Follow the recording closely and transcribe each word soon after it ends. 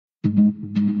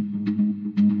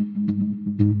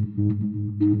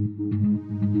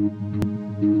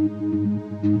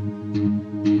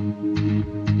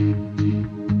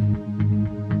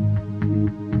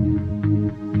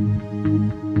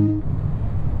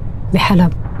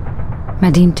بحلب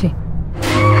مدينتي.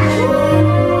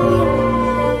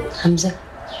 حمزة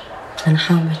أنا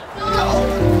حامل.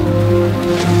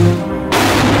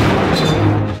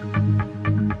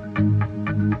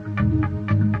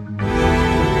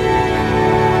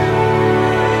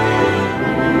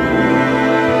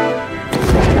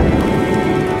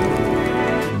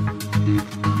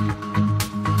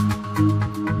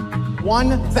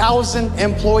 $1,000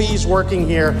 employees working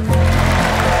here.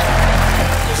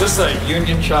 Is this a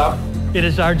union shop? It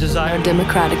is our desire. Our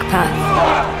democratic path.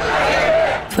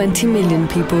 20 million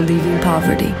people leaving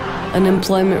poverty.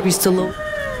 Unemployment reached a low.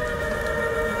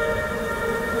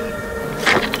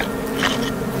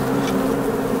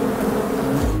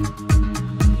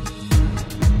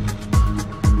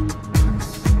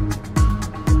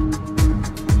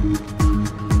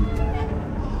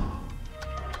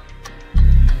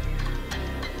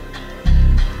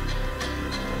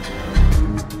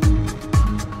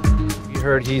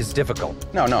 Heard he's difficult.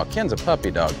 No, Ken's a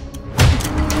puppy dog.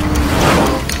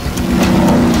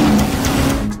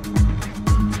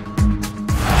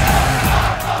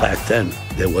 Back then,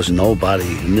 there was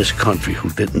nobody in this country who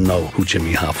didn't know who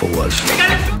Jimmy Hoffa was.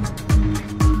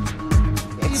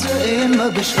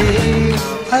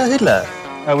 Heil Hitler.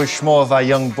 I wish more of our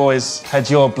young boys had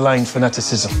your blind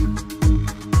fanaticism.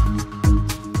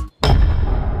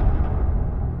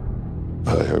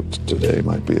 I hoped today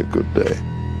might be a good day.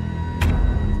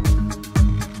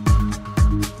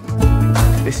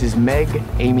 This is Meg,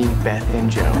 Amy, Beth, and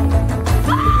Joe.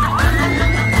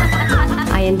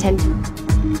 I intend to.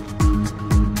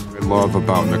 I love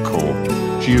about Nicole.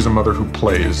 She is a mother who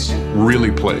plays,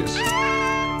 really plays.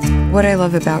 What I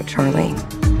love about Charlie.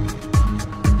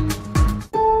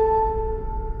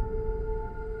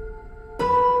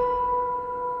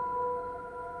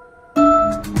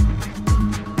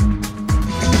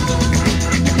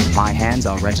 My hands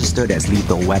are registered as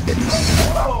lethal weapons.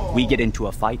 We get into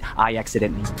a fight, I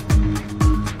accidentally.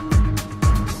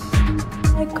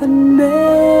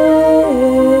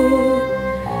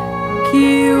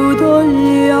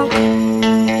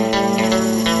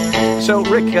 So,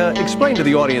 Rick, explain to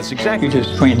the audience exactly.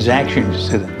 Just transactions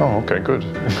to them. Oh, okay, good.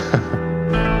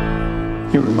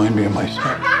 You remind me of my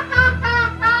son.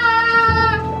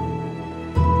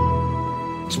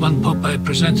 It's one Popeye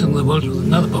presenting the world with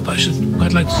another Popeye. I should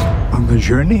quite like to see. On the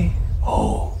journey?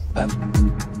 Oh,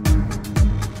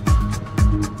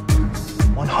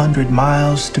 100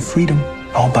 miles to freedom,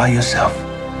 all by yourself.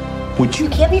 Would you?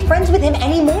 You can't be friends with him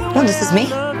anymore. No, this is me.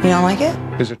 You don't like it?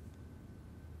 Is it?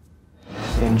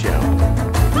 And Joe.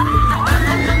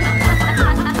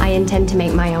 I intend to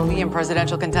make my own. And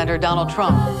presidential contender Donald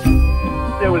Trump.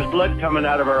 There was blood coming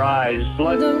out of her eyes.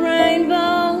 Blood. The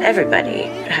rainbow. Everybody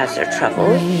has their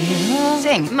troubles.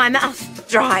 Sing. My mouth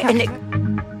dry and it